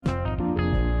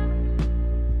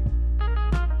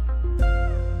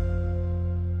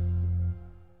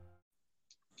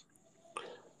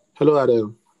Hello,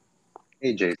 Adam.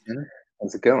 Hey Jason,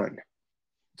 how's it going?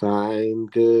 Fine,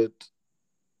 good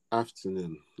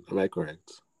afternoon. Am I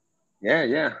correct?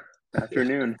 Yeah.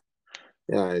 Afternoon.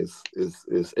 Yeah,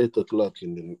 it's 8 o'clock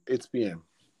in the 8 p.m.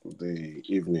 the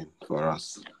evening for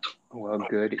us. Well,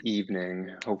 good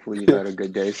evening. Hopefully you've had a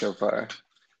good day so far.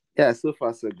 Yeah, so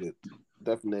far so good.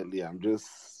 Definitely, I'm just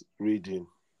reading,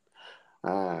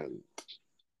 and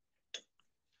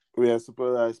we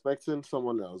are expecting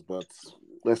someone else, but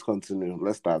let's continue.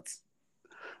 Let's start.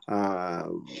 I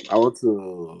want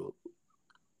to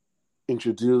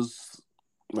introduce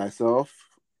myself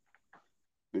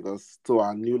because to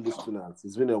our new listeners,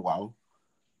 it's been a while.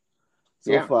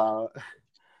 So Yeah. far,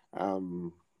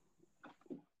 um,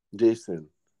 Jason.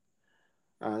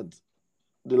 And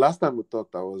the last time we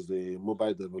talked, I was a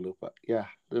mobile developer. Yeah,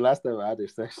 the last time I had a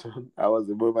session, I was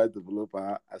a mobile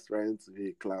developer aspiring to be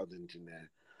a cloud engineer.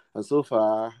 And so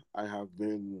far, I have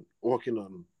been working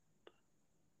on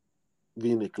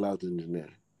being a cloud engineer.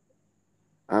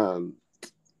 And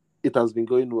it has been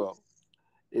going well.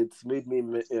 It's made me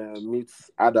meet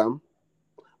Adam,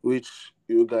 which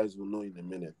you guys will know in a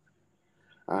minute.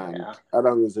 And Yeah.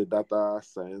 Adam is a data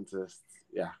scientist.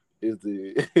 Yeah, he's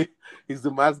the he's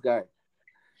the math guy.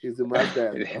 He's the math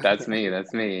guy. That's me.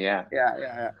 That's me. Yeah.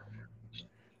 Yeah.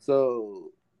 So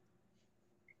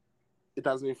it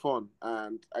has been fun,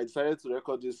 and I decided to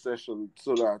record this session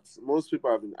so that most people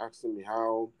have been asking me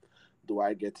how do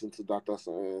I get into data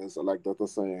science? I like data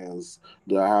science.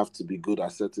 Do I have to be good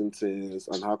at certain things?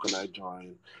 And how can I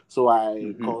join? So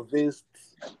I hmm convinced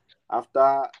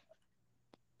after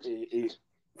a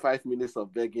 5 minutes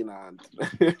of begging and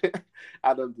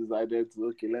Adam decided to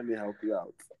okay, let me help you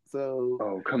out. So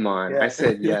Oh, come on. I yeah,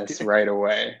 said yes right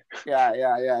away.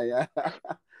 yeah.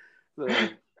 So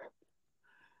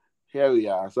here we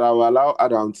are. So I will allow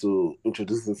Adam to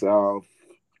introduce himself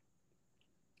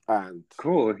and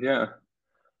Cool. Yeah.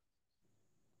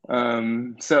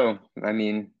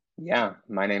 Yeah,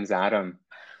 my name's Adam.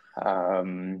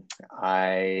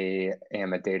 I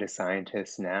am a data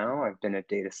scientist now. I've been a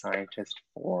data scientist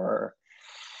for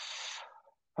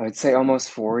I would say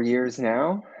almost 4 years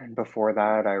now. And before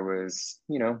that, I was,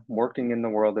 working in the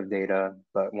world of data,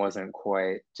 but wasn't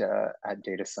quite at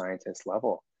data scientist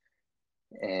level.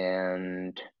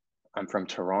 And I'm from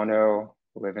Toronto,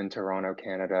 live in Toronto,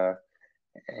 Canada,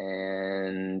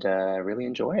 and really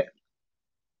enjoy it.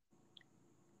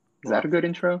 Is that well, a good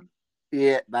intro?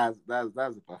 yeah, that's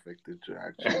a perfect intro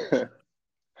actually.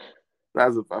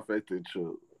 That's a perfect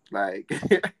intro. Like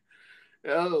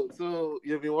oh, so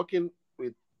you've been working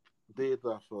with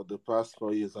data for the past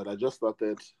 4 years and I just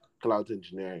started cloud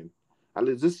engineering.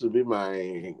 And this should be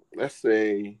my let's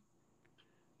say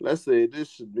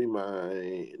this should be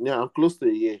my yeah, I'm close to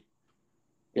a year.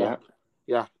 Yeah. Yeah,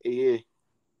 Yeah, a year.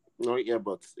 Not yet,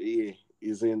 but a year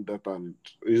is in that and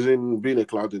is in being a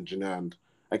cloud engineer and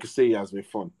I can say it has been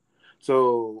fun.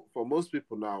 So for most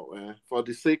people now, for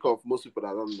the sake of most people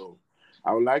that don't know,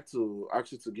 I would like to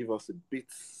actually to give us a bit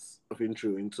of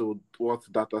intro into what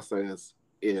data science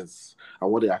is and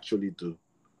what they actually do.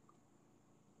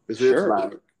 Is it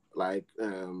sure. like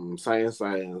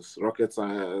science, rocket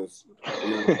science, you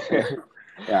know?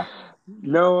 Yeah.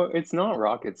 No, it's not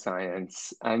rocket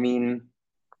science.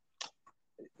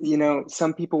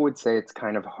 Some people would say it's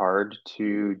kind of hard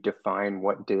to define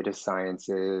what data science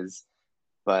is,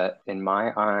 but in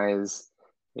my eyes,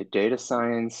 data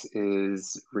science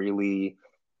is really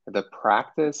the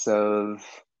practice of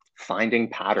finding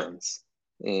patterns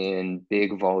in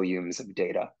big volumes of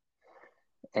data.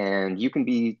 And you can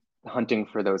be hunting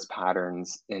for those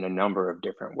patterns in a number of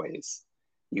different ways.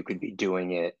 You could be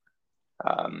doing it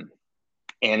um,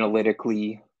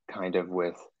 analytically, kind of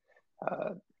with,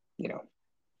 uh, you know,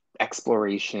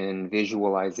 exploration,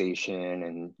 visualization,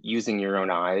 and using your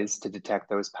own eyes to detect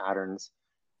those patterns.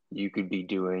 You could be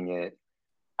doing it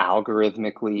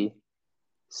algorithmically.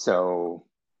 So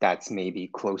that's maybe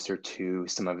closer to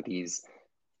some of these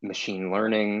machine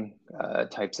learning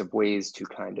types of ways to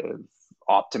kind of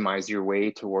optimize your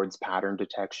way towards pattern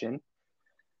detection.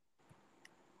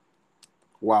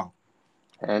 Wow.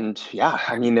 And yeah,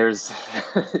 there's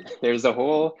there's a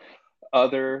whole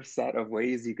other set of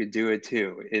ways you could do it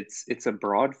too. It's a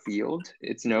broad field.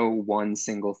 It's no one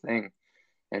single thing,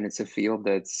 and it's a field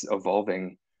that's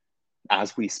evolving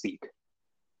as we speak.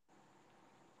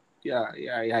 Yeah,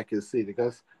 I can see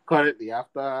because currently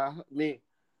after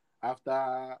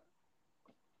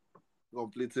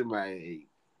completing my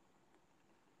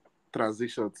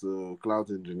transition to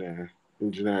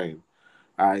engineering,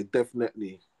 I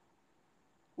definitely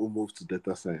will move to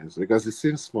data science because it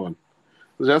seems fun.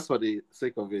 just for the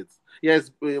sake of it.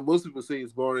 Yes, most people say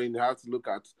it's boring. You have to look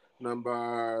at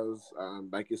numbers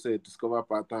and, like you said, discover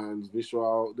patterns,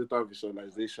 visual data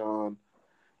visualization.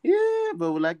 Yeah,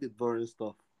 but we like the boring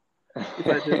stuff. If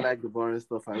I didn't like the boring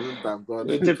stuff, I wouldn't have gone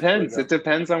It into depends. It programming.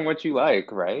 depends on what you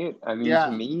like, right? I mean, to Yeah.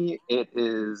 me,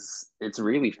 it's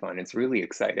really fun. It's really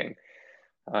exciting.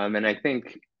 And I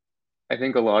think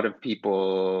a lot of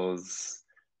people's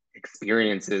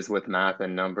experiences with math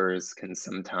and numbers can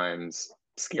sometimes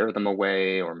scare them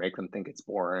away or make them think it's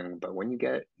boring. But when you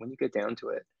get down to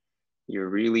it, you're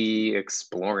really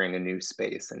exploring a new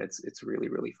space, and it's really,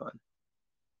 really fun.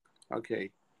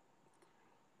 Okay.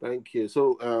 Thank you.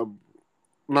 So,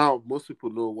 now most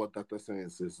people know what data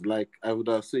science is. Like I would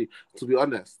have said, to be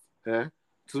honest,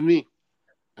 to me,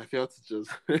 I felt it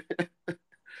just.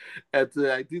 And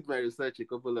I did my research a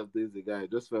couple of days ago. I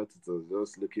just felt it was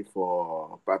just looking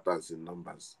for patterns in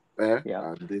numbers,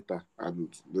 Yeah. and data and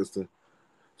this thing.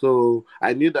 So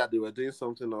I knew that they were doing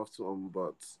something of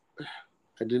but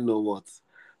I didn't know what.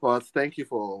 But thank you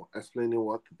for explaining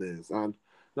what it is. And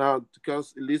now,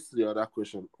 because it leads to the other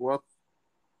question, what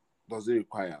does it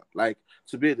require? Like,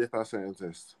 to be a data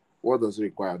scientist, what does it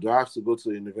require? Do I have to go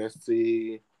to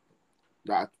university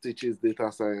that teaches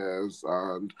data science?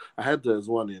 And I heard there's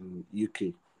one in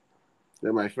UK.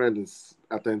 Then my friend is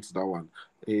attending to that one.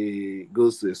 He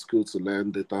goes to a school to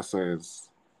learn data science.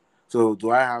 So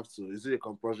do I have to? Is it a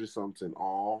compulsory something,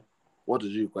 or what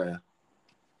does it require?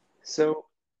 So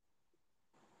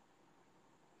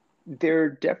there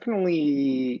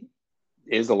definitely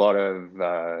is a lot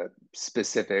of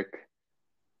specific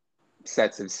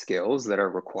sets of skills that are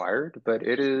required, but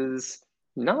it is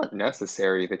not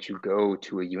necessary that you go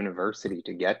to a university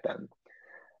to get them.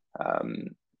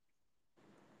 Um,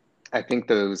 I think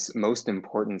those most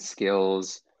important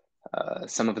skills,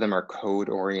 some of them are code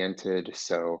oriented.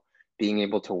 So being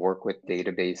able to work with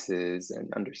databases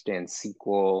and understand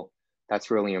SQL,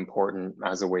 that's really important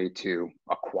as a way to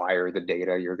acquire the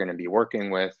data you're going to be working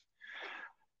with.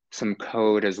 Some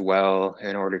code as well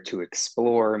in order to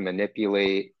explore,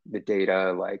 manipulate the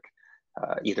data, like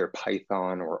either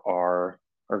Python or R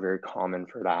are very common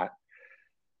for that.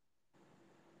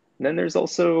 And then there's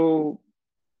also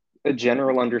a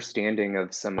general understanding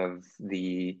of some of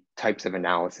the types of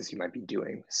analysis you might be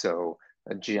doing. So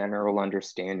a general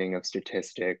understanding of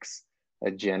statistics,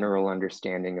 a general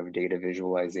understanding of data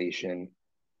visualization.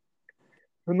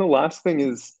 And the last thing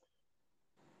is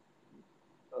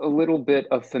a little bit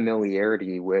of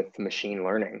familiarity with machine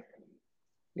learning.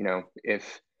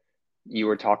 If you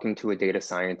were talking to a data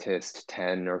scientist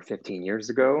 10 or 15 years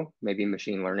ago, maybe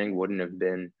machine learning wouldn't have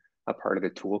been a part of the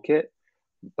toolkit.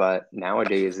 But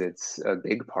nowadays, it's a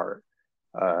big part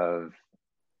of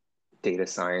data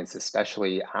science,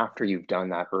 especially after you've done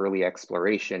that early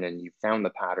exploration and you've found the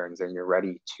patterns and you're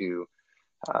ready to,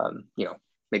 um, you know,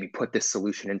 maybe put this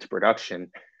solution into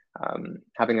production.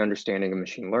 Having an understanding of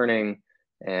machine learning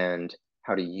and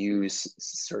how to use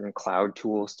certain cloud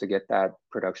tools to get that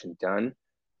production done,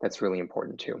 that's really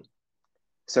important too.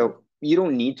 So you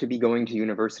don't need to be going to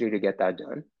university to get that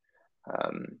done.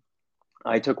 Um,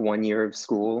 I took 1 year of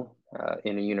school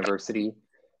in a university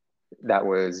that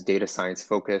was data science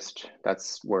focused.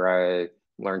 That's where I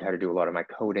learned how to do a lot of my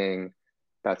coding.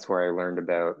 That's where I learned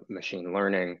about machine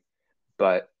learning.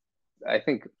 But I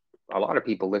think a lot of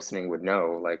people listening would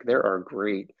know, like, there are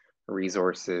great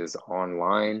resources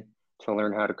online to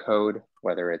learn how to code,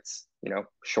 whether it's,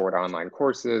 short online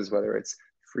courses, whether it's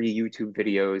free YouTube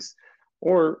videos,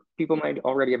 or people might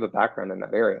already have a background in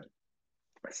that area.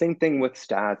 Same thing with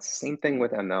stats, same thing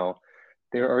with ML.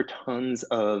 There are tons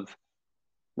of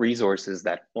resources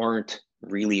that aren't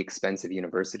really expensive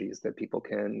universities that people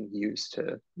can use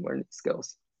to learn these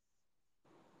skills.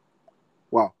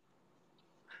 Wow.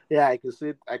 Yeah, I could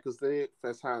say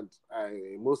firsthand.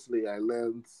 I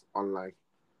learned online. I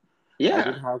Yeah,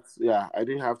 didn't have to, yeah, I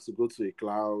didn't have to go to a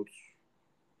cloud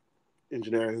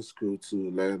engineering school to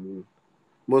learn.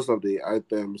 Most of the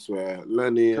items were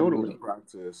learning with totally.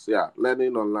 practice. Yeah,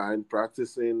 learning online,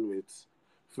 practicing with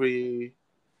free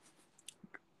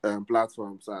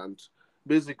platforms, and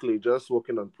basically just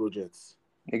working on projects.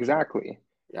 Exactly.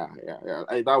 Yeah.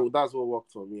 That's what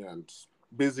worked for me, and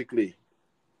basically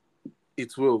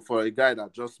it will for a guy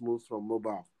that just moved from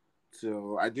mobile.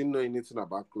 So I didn't know anything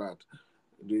about cloud.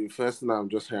 The first thing I'm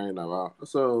just hearing about.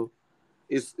 So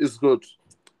it's good.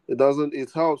 It doesn't. It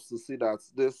helps to see that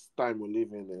this time we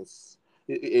live in is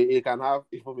it can have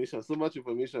information, so much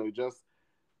information with just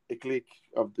a click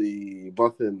of the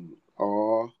button,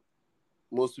 or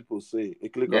most people say a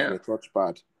click of Yeah. your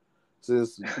touchpad.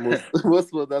 Since most most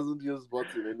people doesn't use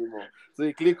button anymore, so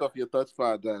a click of your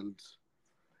touchpad and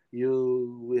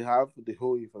you will have the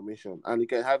whole information, and you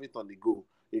can have it on the go.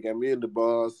 You can be in the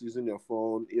bus using your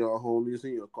phone, your home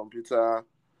using your computer.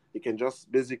 You can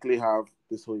just basically have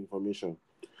this whole information.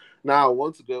 Now, I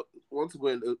want to go a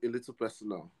little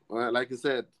personal. Like you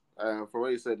said, from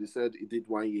what you said you did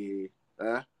 1 year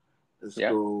in Yeah.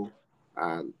 school,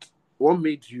 and what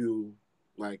made you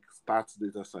like start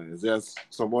data science? There's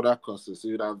some other courses. So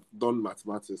you'd have done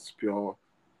mathematics, pure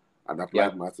and Yeah.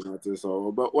 applied mathematics,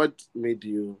 or but what made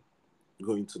you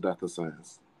go into data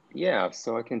science? Yeah.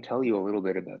 So I can tell you a little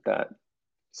bit about that.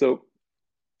 So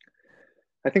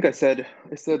I think I said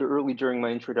early during my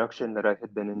introduction that I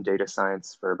had been in data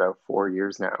science for about 4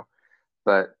 years now,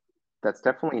 but that's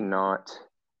definitely not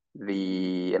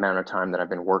the amount of time that I've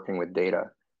been working with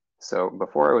data. So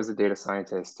before I was a data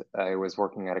scientist, I was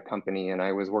working at a company and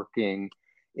I was working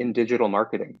in digital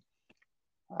marketing.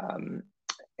 Um,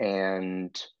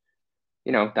 and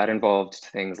that involved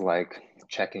things like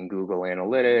checking Google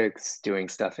Analytics, doing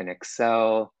stuff in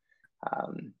Excel,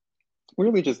 um,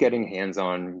 really just getting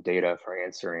hands-on data for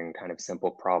answering kind of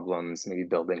simple problems, maybe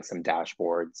building some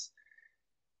dashboards.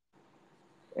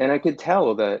 And I could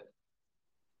tell that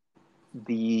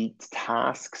the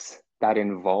tasks that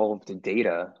involved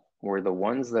data were the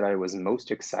ones that I was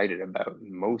most excited about,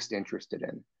 most interested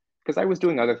in. Because I was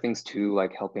doing other things too,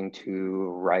 like helping to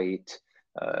write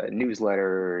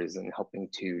newsletters and helping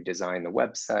to design the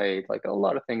website, like a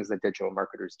lot of things that digital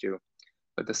marketers do.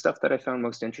 But the stuff that I found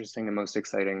most interesting and most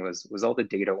exciting was all the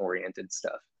data oriented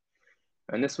stuff.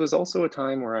 And this was also a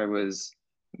time where I was,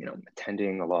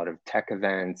 attending a lot of tech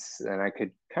events, and I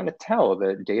could kind of tell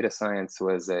that data science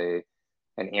was an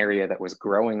area that was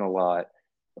growing a lot,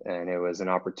 and it was an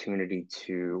opportunity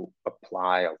to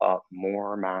apply a lot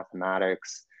more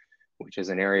mathematics, which is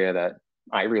an area that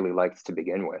I really liked to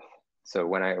begin with. So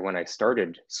when I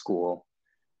started school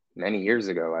many years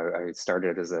ago, I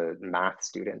started as a math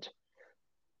student,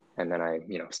 and then I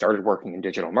started working in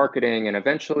digital marketing, and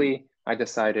eventually I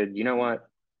decided, you know what,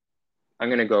 I'm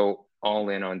going to go all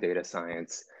in on data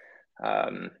science.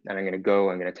 And I'm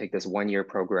going to take this 1 year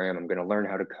program. I'm going to learn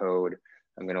how to code.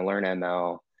 I'm going to learn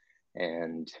ML,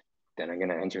 and then I'm going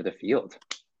to enter the field.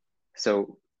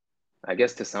 So I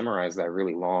guess to summarize that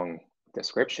really long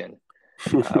description,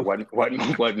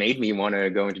 what made me want to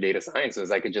go into data science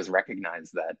was I could just recognize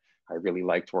that I really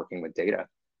liked working with data.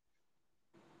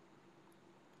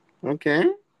 Okay,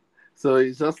 so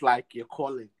it's just like you're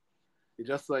calling. You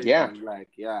just saw it Yeah, and like,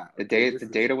 yeah, the okay, data the this is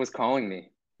data was calling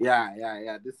me.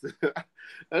 yeah. This is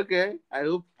okay. I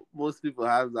hope most people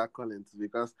have that calling too,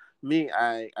 because me,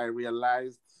 I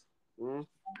realized, hmm,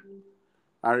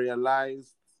 I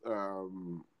realized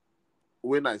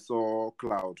when I saw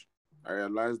cloud, I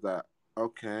realized that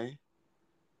okay,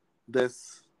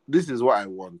 this is what I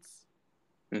want.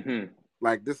 Hmm.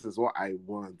 Like this is what I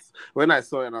want. When I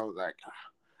saw it, I was like,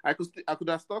 I could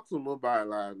have stuck to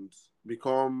mobile and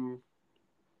become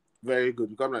very good,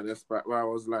 become an expert. But I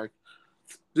was like,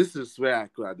 this is where I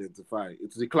could identify.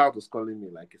 It's the cloud was calling me,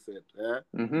 like I said. The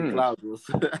Hmm. cloud was.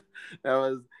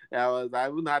 I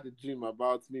even had a dream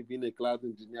about me being a cloud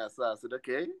engineer. So I said,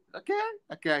 okay. I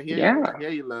hear you. I Yeah. hear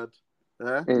you, Lord.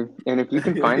 Uh, And if you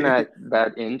can find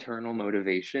that internal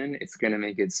motivation, it's going to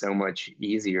make it so much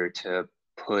easier to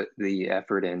put the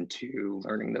effort into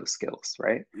learning those skills,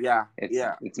 right? yeah, It's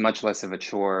yeah, it's much less of a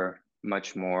chore,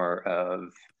 much more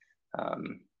of a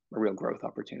real growth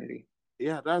opportunity.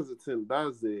 yeah. That's the thing.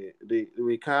 That's the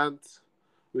we can't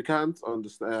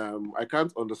understand. I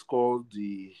can't underscore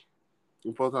the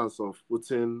importance of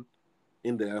putting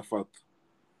in the effort,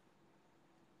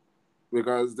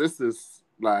 because this is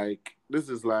like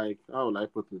how will I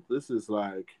put it? This is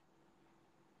like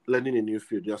learning a new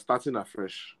field. You're starting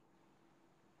afresh.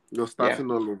 You're Yeah.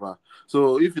 starting all over.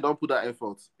 So if you don't put that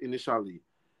effort initially,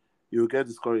 you'll get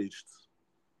discouraged.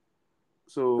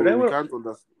 But So I we will, can't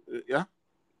understand. Yeah,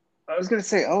 I was going to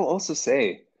say, I'll also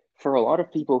say, for a lot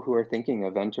of people who are thinking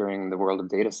of entering the world of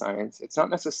data science, it's not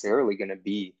necessarily going to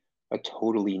be a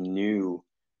totally new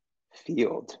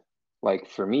field. Like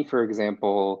for me, for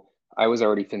example, I was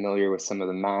already familiar with some of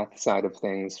the math side of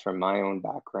things from my own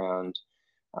background.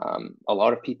 A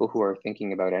lot of people who are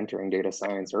thinking about entering data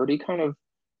science are already kind of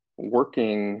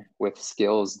working with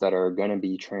skills that are going to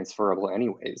be transferable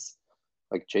anyways.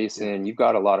 Like yeah. Jason, you've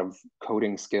got a lot of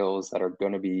coding skills that are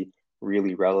going to be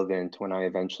really relevant when I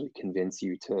eventually convince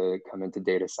you to come into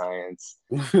data science.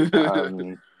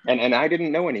 And I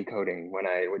didn't know any coding when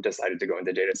I decided to go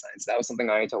into data science. That was something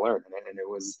I had to learn, and it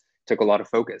was took a lot of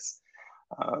focus.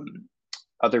 Um,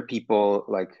 Other people,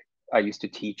 like I used to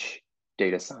teach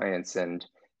data science, and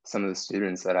some of the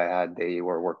students that I had, they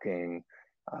were working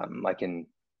like in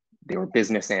they were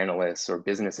business analysts or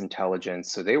business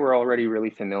intelligence. So they were already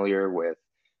really familiar with,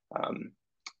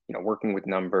 working with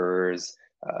numbers,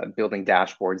 building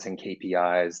dashboards and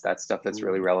KPIs, that stuff that's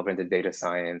really relevant to data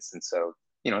science. And so,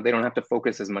 they don't have to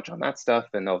focus as much on that stuff,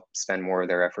 and they'll spend more of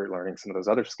their effort learning some of those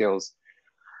other skills.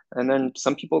 And then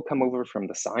some people come over from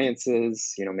the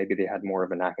sciences, maybe they had more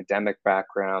of an academic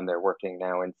background. They're working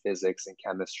now in physics and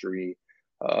chemistry,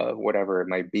 whatever it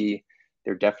might be.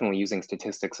 They're definitely using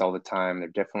statistics all the time. They're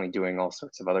definitely doing all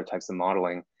sorts of other types of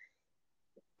modeling.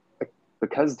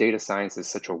 Because data science is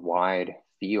such a wide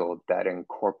field that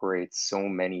incorporates so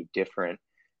many different,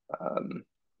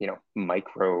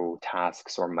 micro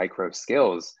tasks or micro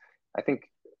skills, I think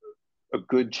a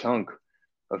good chunk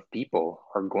of people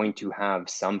are going to have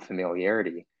some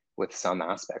familiarity with some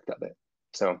aspect of it.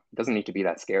 So it doesn't need to be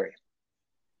that scary.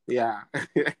 Yeah,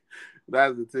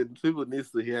 that's the thing. People need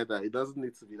to hear that. It doesn't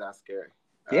need to be that scary.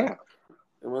 Yeah.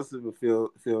 Most people feel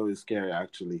it's scary,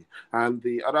 actually. And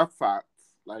the other fact,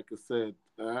 like I said,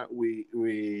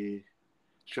 we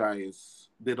try is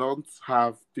they don't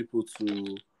have people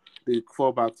to they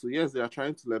fall back to. Yes, they are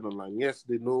trying to learn online. Yes,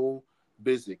 they know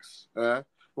basics.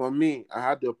 For me, I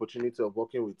had the opportunity of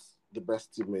working with the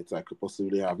best teammates I could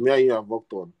possibly have. Me and you have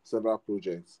worked on several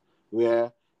projects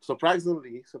where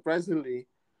surprisingly,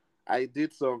 I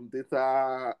did some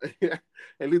data,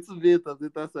 a little bit of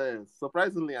data science,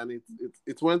 surprisingly, and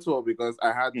it went well because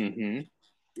I had you.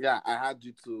 Yeah, I had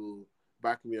you to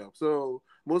back me up. So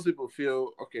most people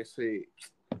feel, okay, say,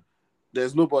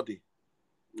 there's nobody.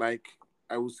 Like,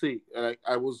 I would say, like,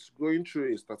 I was going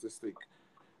through a statistic.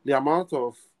 The amount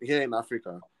of, here in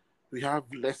Africa, we have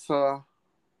lesser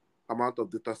amount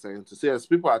of data scientists. Yes,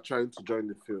 people are trying to join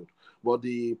the field, but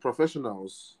the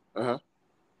professionals,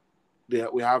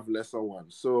 we have lesser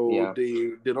ones. So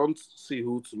they don't see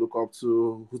who to look up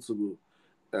to, who to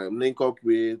link up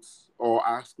with, or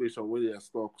ask questions when they are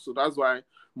stuck. So that's why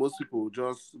most people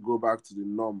just go back to the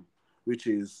norm, which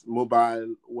is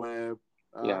mobile, web,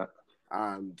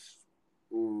 and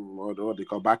what they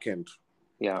call backend.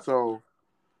 Yeah. So,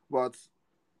 but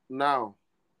now,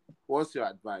 what's your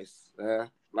advice?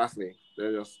 Lastly,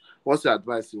 what's your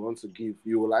advice you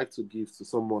would like to give to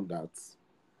someone that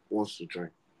wants to join?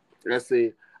 Let's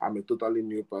say I'm a totally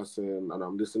new person and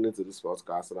I'm listening to this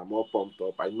podcast and I'm all pumped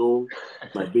up. I know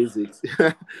my basics.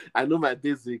 I know my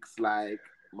basics,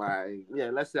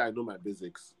 let's say I know my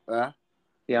basics.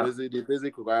 The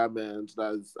basic requirements,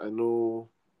 I know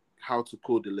how to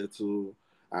code a little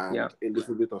and a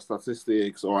little bit of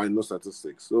statistics, or I know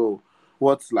statistics. So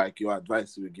what's like your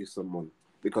advice you would give someone?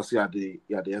 Because you are the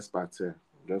expert here.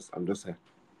 I'm just here.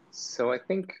 So I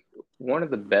think one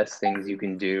of the best things you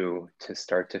can do to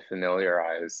start to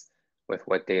familiarize with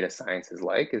what data science is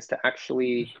like is to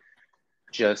actually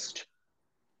just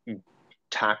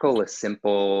tackle a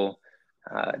simple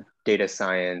data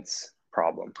science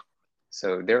problem.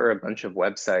 So there are a bunch of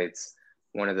websites.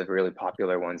 One of the really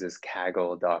popular ones is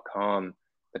Kaggle.com,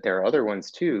 but there are other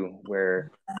ones too where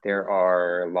there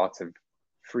are lots of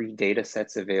free data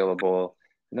sets available.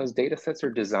 And those data sets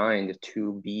are designed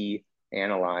to be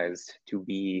analyzed, to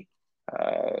be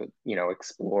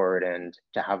explored, and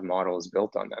to have models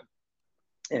built on them.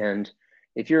 And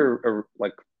if you're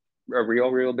a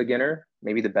real beginner,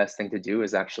 maybe the best thing to do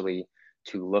is actually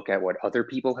to look at what other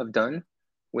people have done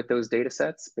with those data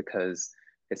sets, because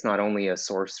it's not only a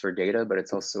source for data, but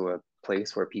it's also a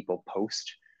place where people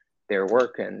post their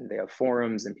work, and they have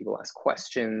forums and people ask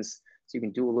questions. So you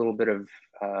can do a little bit of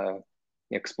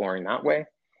exploring that way.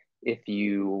 If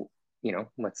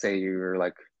let's say you're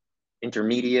like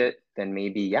intermediate, then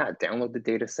maybe, download the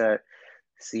data set,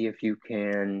 see if you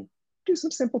can do some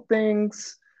simple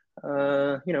things,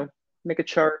 make a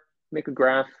chart, make a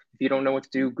graph. If you don't know what to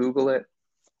do, Google it.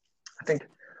 I think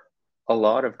a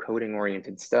lot of coding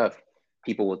oriented stuff,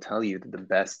 people will tell you that the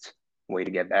best way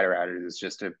to get better at it is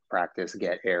just to practice,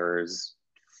 get errors,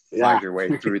 find your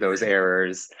way through those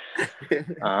errors.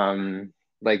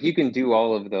 You can do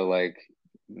all of the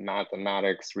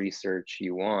mathematics research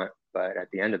you want, but at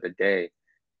the end of the day,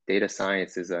 data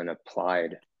science is an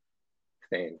applied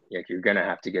thing. You're going to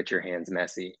have to get your hands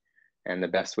messy. And the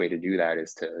best way to do that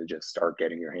is to just start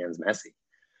getting your hands messy.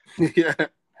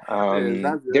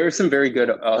 There are some very good,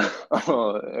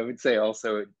 I would say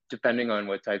also, depending on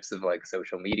what types of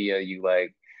social media you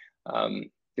like,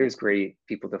 there's great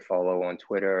people to follow on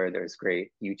Twitter. There's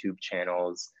great YouTube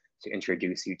channels to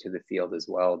introduce you to the field as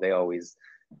well. They always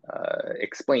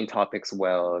explain topics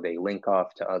well. They link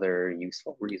off to other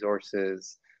useful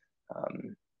resources.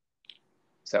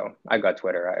 So I've got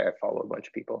Twitter. I follow a bunch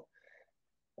of people.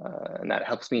 And that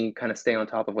helps me kind of stay on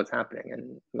top of what's happening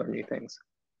and learn new things.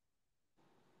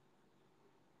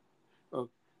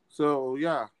 So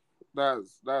yeah,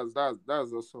 that's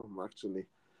awesome actually.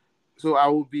 So I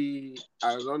will be,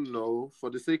 I don't know, for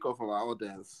the sake of our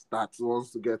audience that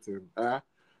wants to get in,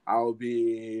 I'll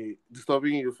be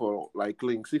disturbing you for like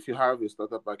links. If you have a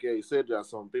startup pack here, you said there are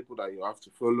some people that you have to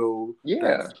follow that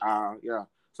Yeah. are, yeah.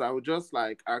 So I would just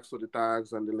like ask for the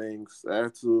tags and the links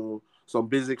to some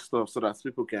basic stuff so that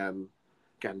people can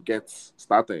get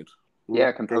started. Yeah,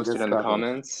 I can Can post get it in the started.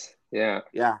 comments. Yeah.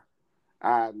 Yeah.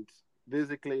 And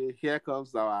basically here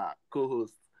comes our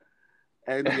co-host,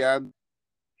 Andy. And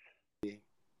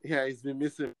yeah, he's been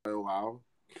missing for a while.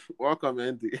 Welcome,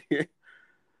 Andy. You've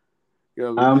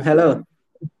been missing. Hello.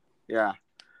 Yeah.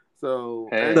 So,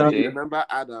 Hey, Andy, So, you Andy. remember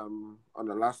Adam on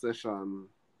the last session?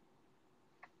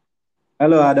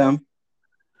 hello, Adam.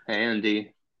 Hey,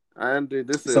 Andy. Andy,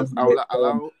 this So, is, I will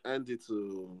allow Andy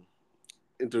to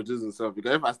introduce himself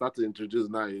because if I start to introduce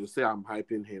now, you'll say I'm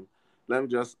hyping him. Let me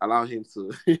just allow him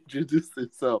to introduce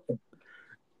himself.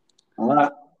 uh,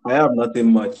 I have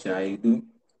nothing much. You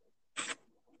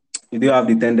do have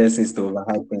the tendencies to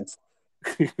overhype things.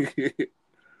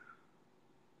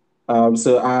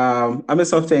 I'm a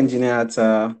software engineer at.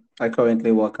 I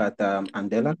currently work at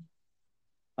Andela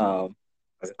um,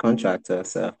 as a contractor.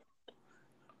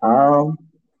 Um,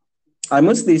 I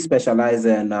mostly specialize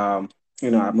in I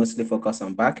mostly focus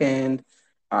on back end.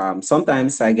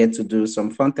 Sometimes I get to do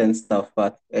some front end stuff,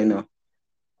 but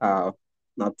uh,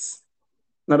 not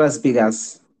not as big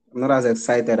as I'm not as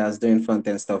excited as doing front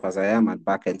end stuff as I am at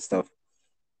back end stuff.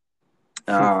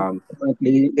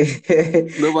 Currently,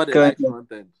 Nobody likes currently,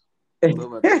 front end.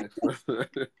 Nobody likes front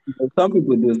end. some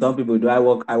people do. Some people do. I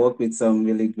work with some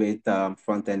really great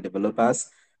front end developers,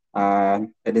 and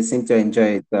they seem to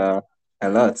enjoy it a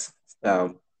lot.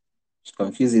 Which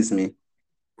confuses me.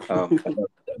 A lot.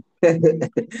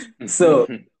 So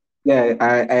yeah,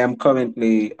 I am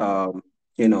currently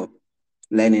you know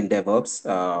learning DevOps.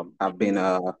 I've been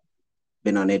on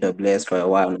AWS for a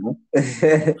while now.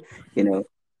 you know,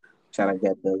 trying to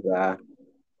get those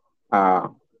uh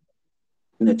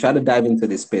try to dive into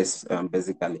the space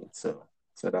basically. So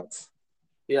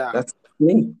Yeah. that's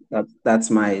me.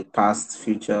 That's my past,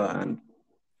 future, and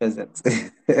present.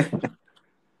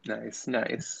 Nice,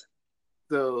 nice.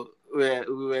 So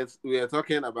we were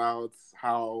talking about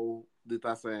how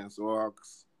data science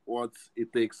works, what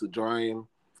it takes to join.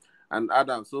 And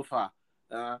Adam, so far,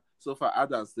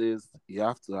 Adam says you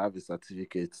have to have a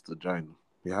certificate to join.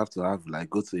 You have to have like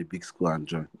go to a big school and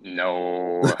join.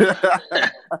 No.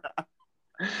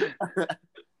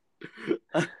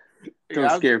 You Don't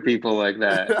have to scare be. people like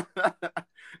that.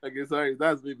 Okay, sorry,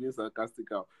 that's me being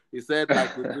sarcastical. He said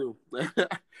like we do.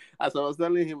 As I was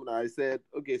telling him, I said,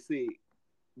 okay, see,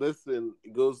 this thing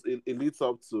it leads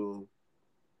up to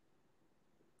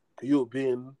you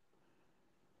being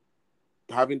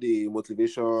having the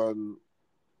motivation,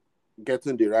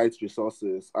 getting the right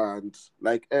resources, and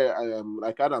like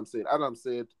Adam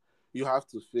said you have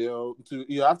to fail to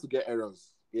you have to get errors.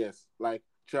 Yes, like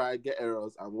try get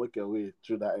errors and work your way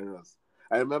through that errors.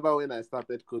 I remember when I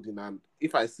started coding, and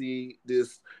if I see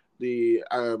this, the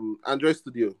Android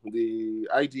Studio, the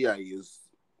ID I use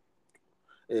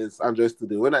is Android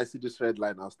Studio. When I see this red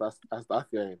line, I start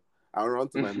fearing. I'll run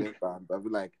to my mentor and I'll be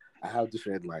like, I have this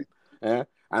red line. And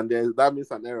that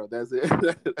means an error. There's a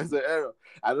there's an error.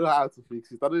 I don't know how to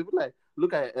fix it. I'll be like,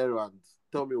 look at your error and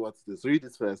tell me what it is. Read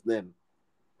it first, then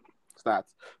start.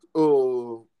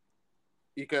 Oh,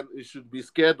 you should be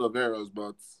scared of errors,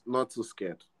 but not too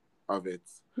scared of it.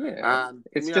 Yeah. And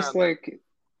It's me just and like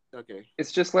okay.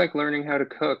 it's just like learning how to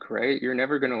cook, right? You're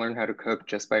never going to learn how to cook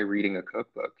just by reading a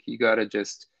cookbook. You got to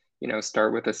just,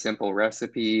 start with a simple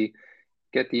recipe,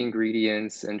 get the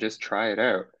ingredients, and just try it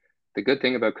out. The good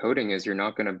thing about coding is you're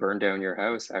not going to burn down your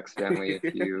house accidentally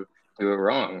if you do it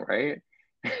wrong, right?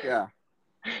 Yeah.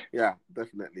 Yeah,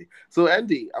 definitely. So,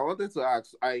 Andy, I wanted to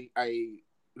ask. I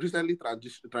recently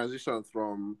transitioned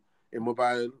from a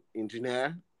mobile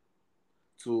engineer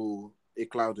to a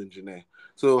cloud engineer.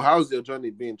 So, how's your journey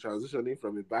been transitioning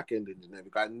from a back end engineer?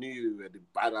 Because I knew you were the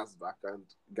badass back end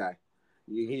guy.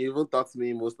 He even taught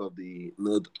me most of the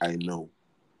node I know.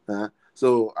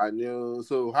 So I knew.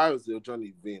 So how's your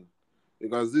journey been?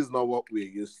 Because this is not what we're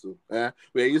used to.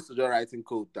 We're used to just writing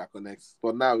code that connects,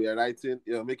 but now we are writing,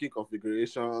 making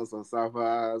configurations on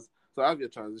servers. So how have your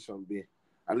transition been?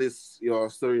 At least your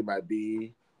story might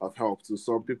be of help to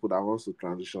some people that wants to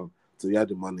transition to where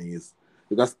the money is.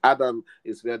 Because Adam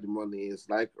is where the money is.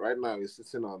 Like right now, he's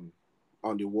sitting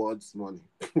on the world's money.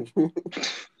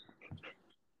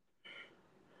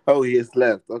 Oh, he is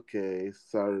left. Okay,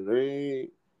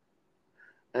 sorry.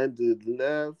 And it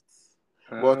left.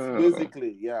 But Oh,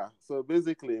 basically, yeah. So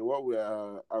basically, what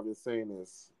I've been saying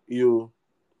is,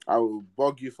 I will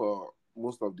bug you for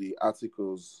most of the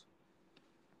articles.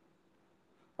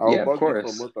 I will yeah, of bug you for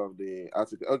course. most of the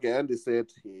articles. Okay, Andy said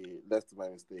he left by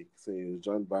mistake, so he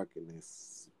joined back in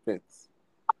his pet.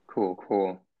 Cool,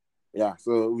 cool. Yeah,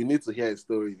 so we need to hear his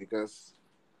story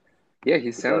Yeah, he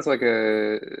because sounds like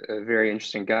a very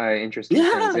interesting guy, interesting yeah,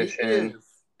 he transition. is.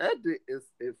 Andy is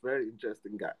a very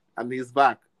interesting guy, and he's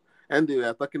back. Andy, we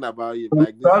are talking about you I'm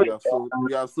like this. sorry. We have sold.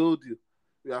 We have sold you.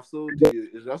 We have sold you.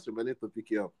 It's just remaining to pick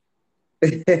you up.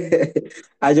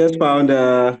 I just found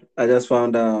a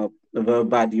very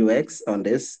bad UX on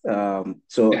this.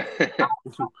 So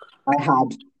I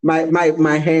had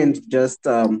my hand just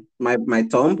my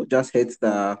thumb just hit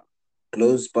the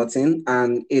close button,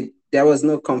 and it there was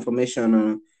no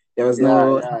confirmation. There was Yeah,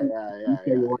 no yeah, yeah, yeah,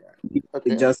 yeah, yeah. it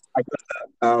Okay. just I just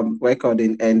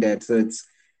recording ended. So it's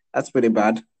that's pretty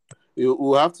bad. You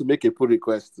will have to make a pull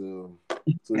request to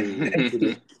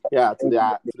the yeah to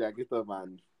their GitHub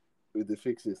and with the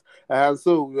fixes. And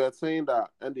so we were saying that,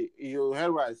 and you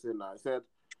heard what I said now. I said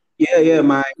Yeah, yeah, you,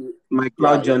 my yeah,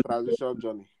 cloud your journey. transition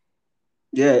journey.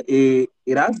 Yeah, it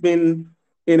has been,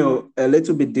 a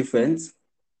little bit different.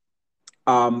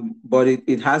 But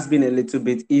it has been a little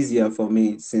bit easier for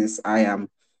me since I am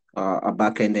a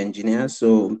backend engineer.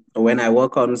 So when I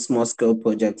work on small scale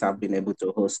projects, I've been able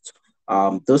to host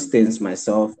those things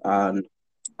myself. And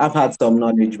I've had some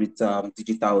knowledge with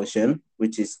DigitalOcean,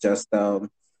 which is just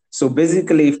so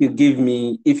basically if you give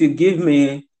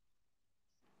me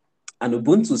an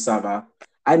Ubuntu server,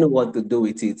 I know what to do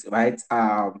with it, right?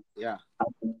 Yeah.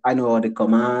 I know all the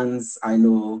commands. I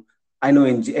know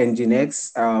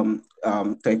Nginx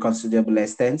to a considerable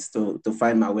extent to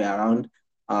find my way around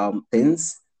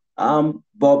things.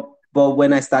 But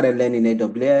when I started learning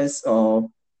AWS, or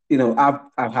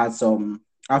I've had some.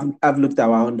 I've looked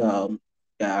around. Um,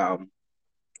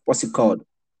 what's it called?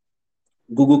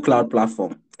 Google Cloud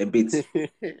Platform a bit.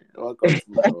 Welcome to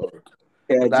my world.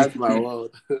 That's my GCP.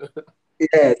 world.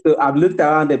 Yeah, so I've looked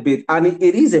around a bit, and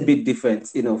it is a bit different,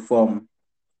 from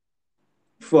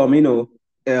a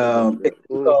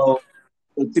AWS.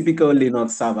 typical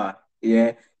Linux server.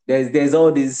 Yeah, there's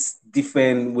all these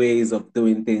different ways of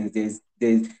doing things.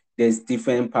 There's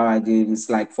different paradigms.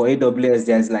 Like for AWS,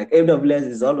 AWS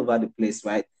is all over the place,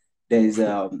 right? There's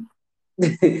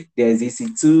there's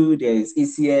EC2, there's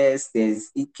ECS,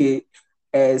 there's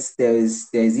EKS, there's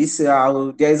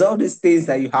ECR. There's all these things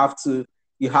that you have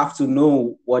to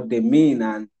know what they mean,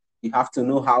 and you have to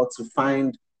know how to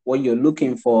find what you're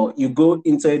looking for. You go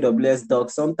into AWS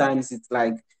docs. Sometimes it's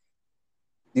like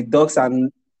the docs are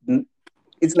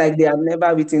it's like they are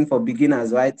never written for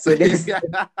beginners, right? So there's Yeah,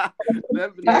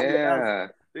 definitely.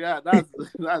 Yeah, That's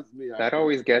me that actually.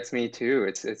 always gets me too.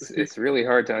 It's really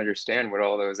hard to understand what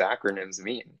all those acronyms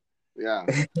mean. Yeah,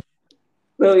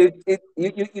 so you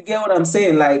get what I'm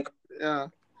saying. Like yeah.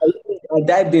 I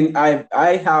dived in.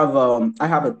 I have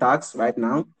a tax right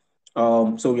now.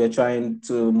 So we are trying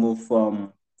to move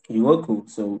from Heroku.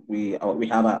 So we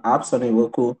have our apps on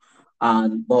Heroku,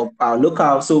 and but our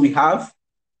local. So we have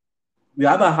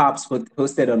our apps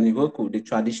hosted on Heroku the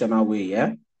traditional way,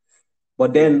 yeah.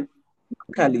 But Yeah. then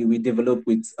locally we develop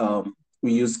with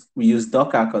we use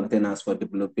Docker containers for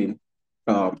developing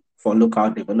for local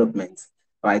development,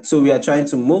 right? So we are trying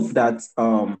to move that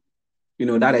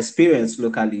experience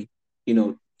locally,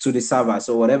 to the server.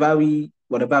 So whatever we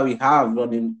have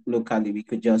running locally, we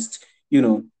could just,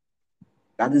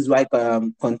 that is why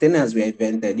containers were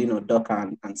invented,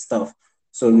 Docker and stuff.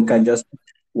 So we Mhm. can just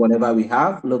whatever we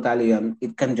have locally, and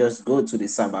it can just go to the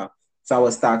server. So I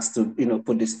was tasked to,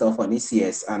 put this stuff on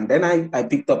ECS, and then I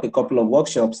picked up a couple of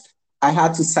workshops. I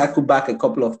had to cycle back a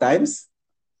couple of times.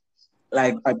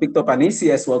 Like I picked up an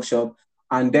ECS workshop,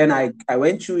 and then I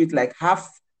went through it like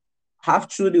half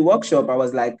through the workshop. I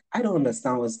was like, I don't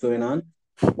understand what's going on.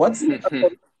 What's I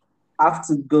have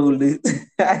to go.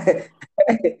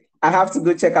 I have to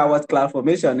go check out what cloud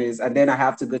formation is, and then I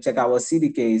have to go check out what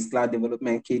CDK is, cloud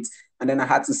development kits, and then I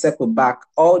had to circle back.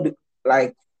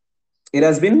 Like it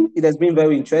has been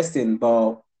very interesting,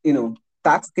 but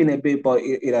taxing a bit, but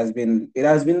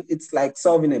it's like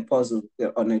solving a puzzle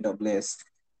on AWS.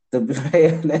 To be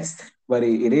very honest, but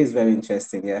it is very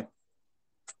interesting. Yeah.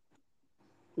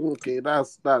 Okay,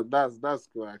 that's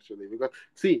cool actually. Because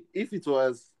see, if it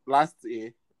was last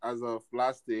year, as of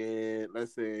last year,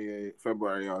 let's say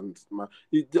February and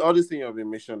all these things you've been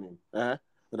mentioning,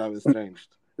 would have been strange.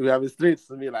 It would have been strange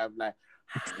to me. Like,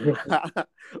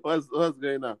 what's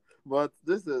going on? But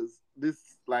this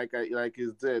like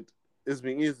is dead. It's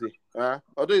been easy.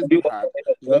 Although it's Do you been hard.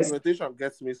 The want documentation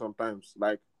gets me sometimes.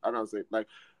 Like I don't say like.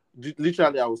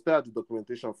 literally, I will stare at the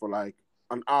documentation for like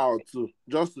an hour or two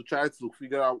just to try to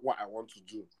figure out what I want to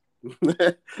do,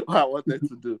 what I wanted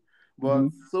to do. But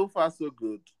Mhm. so far, so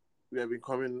good. We have been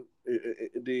coming.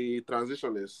 The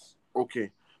transition is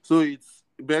okay. So it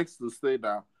begs to say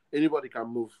that anybody can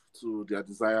move to their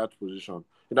desired position.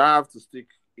 You don't have to stick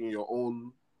in your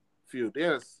own field.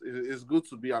 Yes, it's good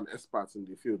to be an expert in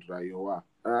the field that you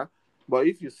are. But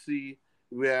if you see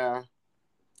where,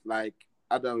 like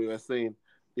Adam, we were saying,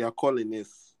 your calling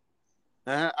is.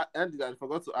 And I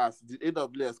forgot to ask, did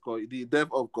AWS call you? The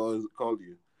DevOps call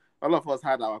you? All of us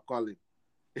had our calling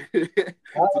to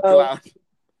Uh, cloud.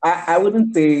 I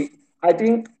wouldn't say. I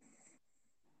think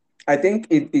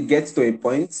it gets to a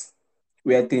point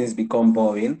where things become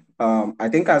boring. I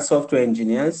think as software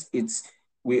engineers, it's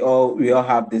we all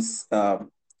have this. I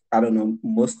don't know,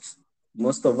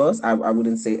 most of us. I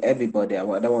wouldn't say everybody. I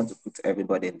don't want to put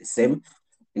everybody in the same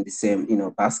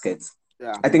basket.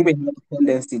 Yeah, I think we have a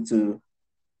tendency to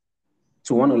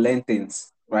want to learn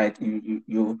things, right?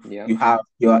 Yeah.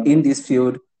 You are in this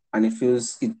field, and it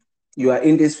feels it. You are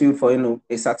in this field for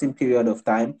a certain period of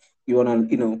time. You want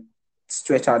to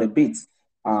stretch out a bit,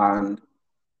 and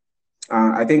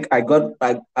I think I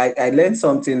learned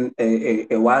something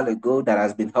a while ago that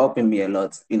has been helping me a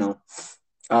lot.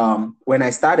 When I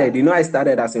started, I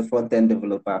started as a front end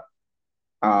developer,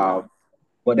 yeah. uh,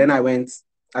 but then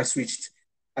I switched,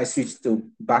 to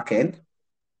back end.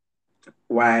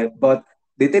 Why? But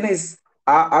the thing is,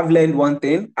 I've learned one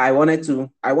thing. I wanted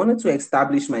to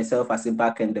establish myself as a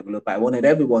backend developer. I wanted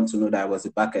everyone to know that I was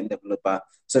a backend developer.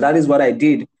 So that is what I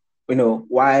did,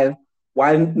 while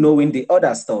knowing the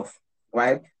other stuff,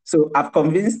 right? So I've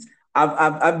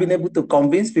been able to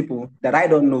convince people that I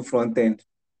don't know front end.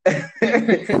 Yeah.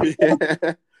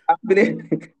 I've been able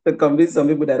to convince some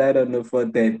people that I don't know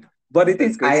front end. But it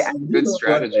That's is good. I do Good know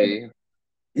front end. strategy.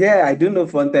 Yeah, I do know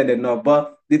front end enough,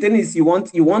 but the thing is, you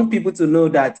want people to know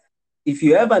that if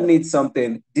you ever need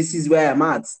something, this is where I'm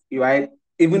at, right?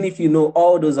 Even if you know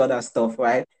all those other stuff,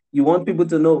 right? You want people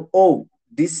to know, oh,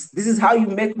 this is how you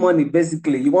make money.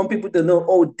 Basically, you want people to know,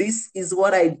 oh, this is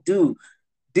what I do.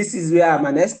 This is where I'm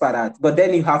an expert at. But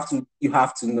then you have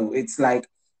to know. It's like,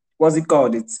 what's it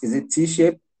called? Is it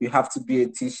T-shape? You have to be a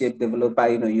T-shape developer.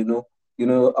 You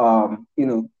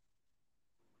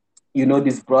know,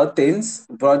 these broad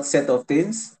set of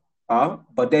things,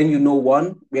 but then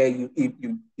one where you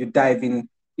dive in,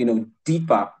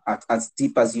 deeper, as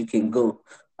deep as you can go,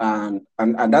 and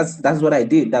that's what I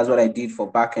did. That's what I did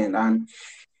for backend, and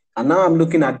now I'm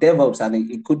looking at DevOps, and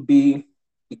it could be,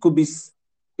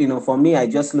 for me, I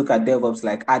just look at DevOps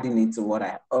like adding it to what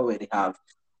I already have.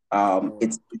 Oh.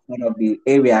 It's one of the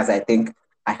areas I think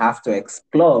I have to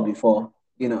explore before.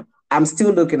 I'm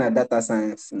still looking at data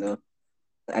science.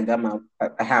 I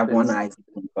have one That's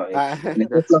eye for it. I, In a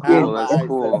that's couple of I have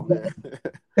cool. years. my That's eyes set cool.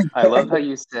 there. I love how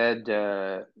you said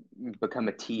become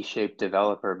a T-shaped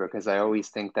developer, because I always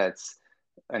think that's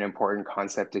an important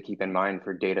concept to keep in mind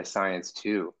for data science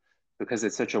too, because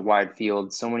it's such a wide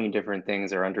field. So many different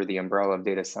things are under the umbrella of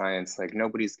data science. Like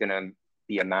nobody's gonna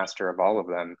be a master of all of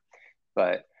them.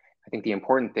 But I think the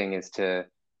important thing is to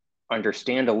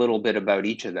understand a little bit about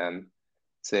each of them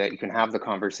so that you can have the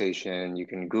conversation, you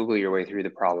can Google your way through the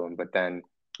problem, but then,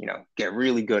 get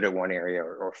really good at one area,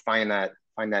 or find that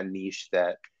niche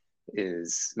that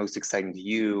is most exciting to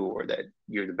you or that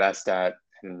you're the best at,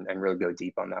 and really go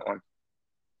deep on that one.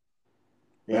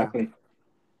 Yeah, Exactly.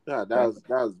 yeah. Exactly.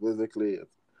 That's basically it.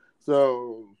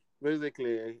 So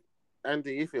basically,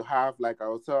 Andy, if you have, like I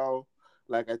was tell,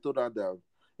 like I told Adam,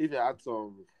 if you had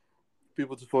some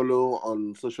people to follow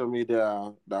on social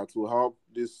media that will help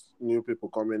these new people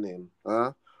coming in,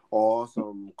 or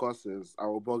some courses, I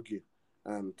will bug you.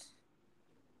 And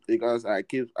because I've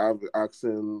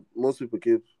asking, most people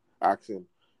keep asking,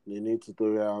 they need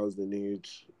tutorials, they need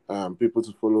people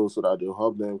to follow so that they'll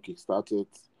help them kickstart it.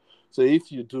 So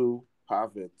if you do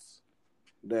have it,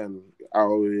 then I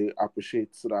will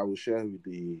appreciate so that I will share with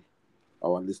the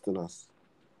our listeners.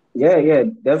 Yeah, yeah,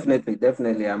 definitely,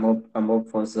 definitely. I'm up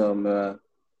for some,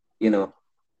 you know,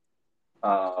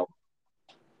 uh,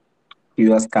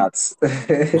 curious cats.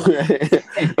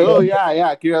 Oh yeah,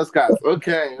 yeah, curious cats.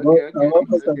 Okay, okay, I'm okay, up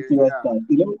for some okay, curious yeah, cats.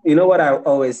 You know what I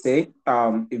always say.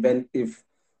 Even if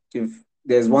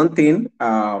there's one thing,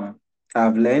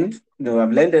 I've learned.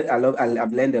 I've learned it.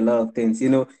 I've learned a lot of things.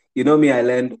 Me.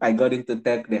 I got into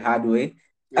tech the hard way.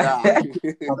 yeah,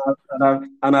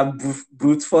 And I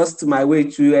brute forced my way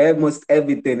through almost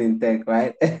everything in tech,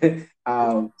 right?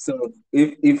 So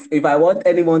if I want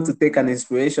anyone to take an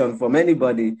inspiration from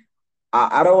anybody,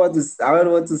 I don't want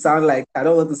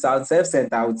to sound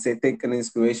self-centered. I would say take an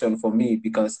inspiration from me,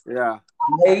 because yeah.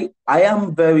 I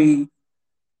am very,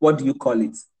 what do you call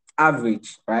it?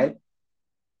 Average, right?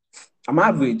 I'm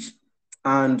average,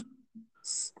 and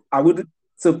I would.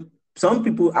 So some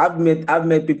people I've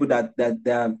met people that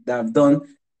have done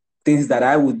things that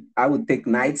I would take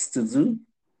nights to do.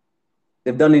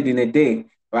 They've done it in a day,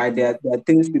 right? There are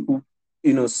things people,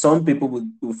 some people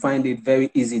would find it very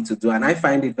easy to do, and I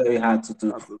find it very hard to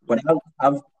do. How to But do.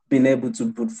 I've been able to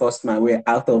brute force my way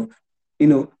out of, you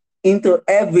know, into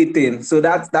everything. So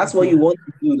that's what you want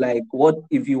to do. Like, what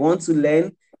if you want to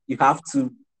learn, you have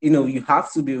to, you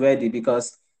have to be ready,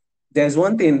 because there's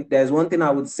one thing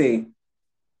I would say: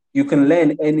 you can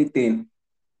learn anything,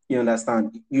 you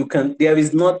understand? There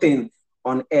is nothing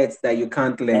on earth that you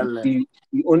can't learn. Ellen.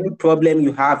 The only problem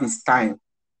you have is time,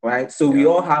 right? So we Yep.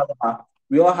 all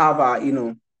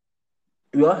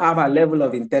have our level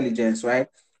of intelligence, right?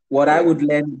 What I Yeah. would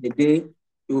learn in a day,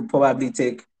 it would probably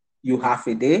take you half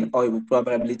a day, or it would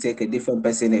probably take a different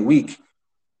person a week.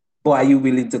 But are you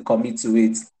willing to commit to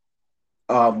it?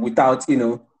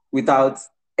 Without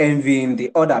envying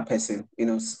the other person.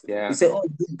 You Yeah. say, oh,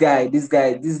 this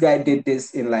guy did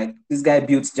this in, like, this guy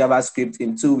built JavaScript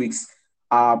in 2 weeks.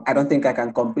 I don't think I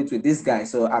can compete with this guy,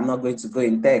 so I'm not going to go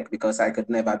in tech because I could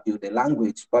never build a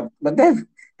language. But then,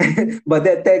 but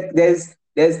then there's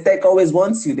tech always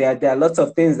wants you. There are lots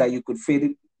of things that you could fail.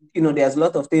 There's a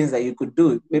lot of things that you could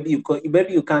do. Maybe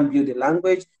you can't build a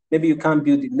language. Maybe you can't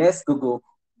build the next Google,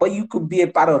 but you could be a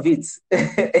part of it.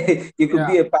 You could Yeah.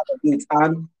 be a part of it.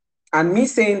 And me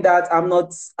saying that, I'm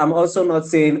also not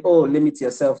saying, oh, limit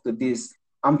yourself to this.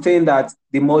 I'm saying that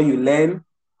the more you learn,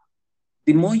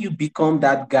 the more you become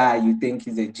that guy you think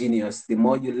is a genius. The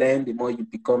more you learn, the more you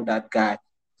become that guy.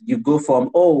 You go from,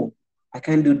 oh, I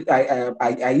can do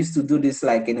I used to do this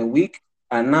like in a week,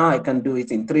 and now I can do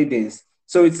it in 3 days.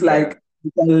 So it's Yeah. like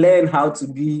you can learn how to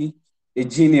be a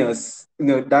genius.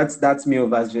 That's me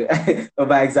over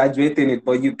exaggerating it,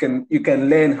 but you can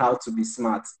learn how to be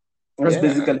smart. That's Yeah.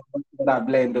 basically what I've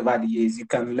learned over the years. You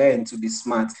can learn to be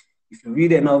smart if you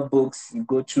read enough books, you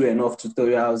go through enough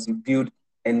tutorials, you build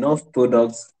enough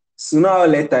products. Sooner or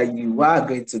later, you are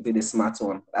going to be the smart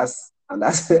one. That's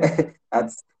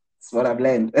what I've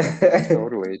learned.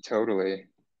 Totally. Totally.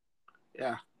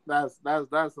 Yeah. That's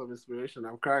some inspiration.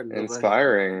 I'm crying over here.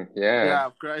 Inspiring. Yeah. Yeah,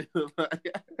 I'm crying over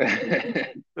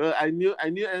here. Well, I knew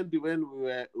Andy when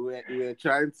we were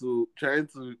trying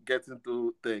to get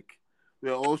into tech. We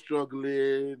were all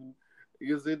struggling,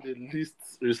 using the least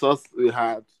resource we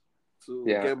had to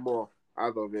Yeah. get more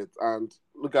out of it. And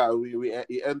look at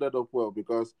it ended up well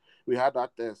because we had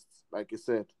that test, like you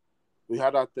said, we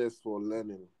had that test for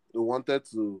learning. We wanted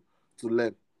to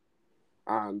learn,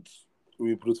 and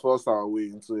we brute force our way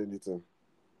into anything.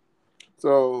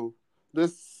 So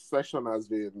this session has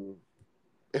been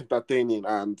entertaining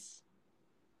and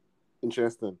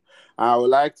interesting. I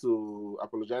would like to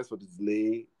apologize for the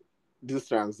delay. This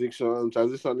transition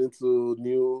into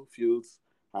new fields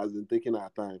has been taking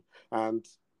our time, and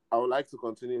I would like to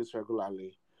continue this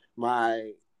regularly.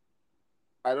 My,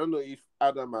 I don't know if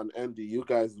Adam and Andy, you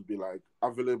guys will be like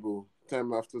available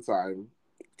time after time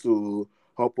to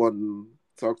hop on,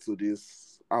 talk to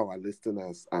these our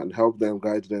listeners, and help them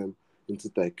guide them into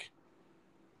tech.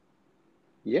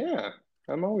 Yeah.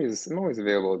 I'm always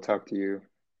available to talk to you.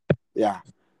 Yeah,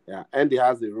 yeah. Andy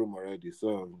has a room already,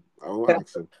 so I won't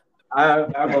ask him.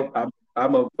 I'm up.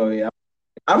 I'm up for it.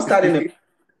 I'm starting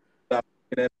a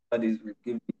everybody's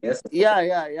give me yes. Yeah,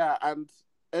 yeah, yeah. And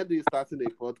Eddie is starting a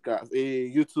podcast, a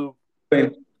YouTube.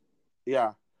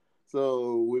 Yeah.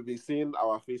 So we'll be seeing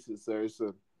our faces very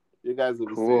soon. You guys will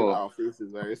be seeing Cool. our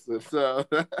faces very soon. So,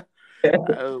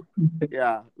 um,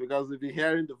 yeah, because we'll be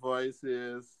hearing the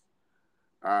voices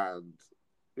and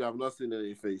we have not seen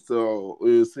any face. So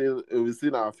we'll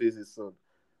see our faces soon.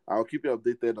 I'll keep you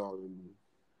updated on.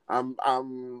 I'm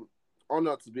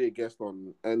honored to be a guest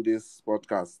on Andy's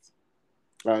podcast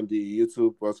and the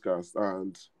YouTube podcast,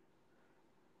 and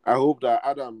I hope that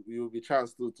Adam, you'll be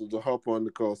chance to hop on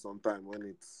the call sometime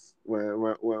when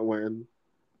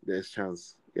there's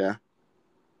chance. Yeah,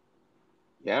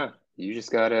 Yeah. You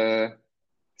just gotta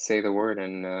say the word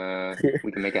and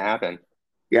we can make it happen.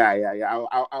 yeah, yeah, yeah.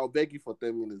 I'll beg you for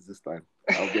 10 minutes this time.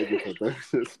 I'll beg you for 10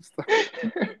 minutes this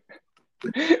time.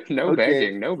 No Okay.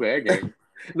 begging, no begging.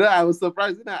 No, I was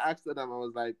surprised when I asked Adam. I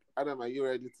was like, Adam, are you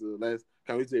ready to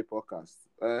can we do a podcast?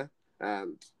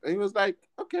 And he was like,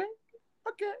 okay,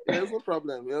 okay, there's no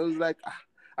problem. It was like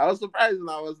I was surprised and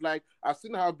I was like, I've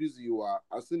seen how busy you are.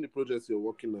 I've seen the projects you're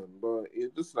working on, but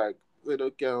it just like said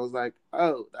okay. I was like,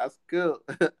 oh, that's cool.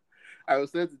 I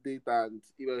was set the date and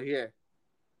you were here.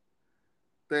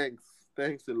 Thanks.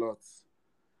 Thanks a lot.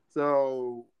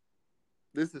 So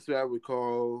this is where we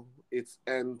call it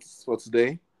ends for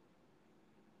today.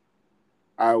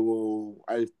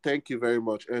 I thank you very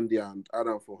much, Andy and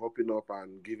Adam, for hopping up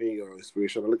and giving your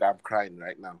inspiration. Look, I'm crying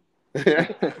right now.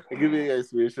 Giving your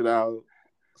inspirational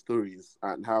stories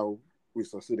and how we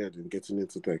succeeded in getting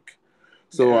into tech.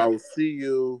 So Yeah. I will see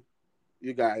you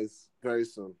guys very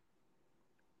soon.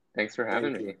 Thanks for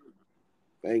having Thank you. me.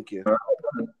 Thank you. All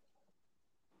right.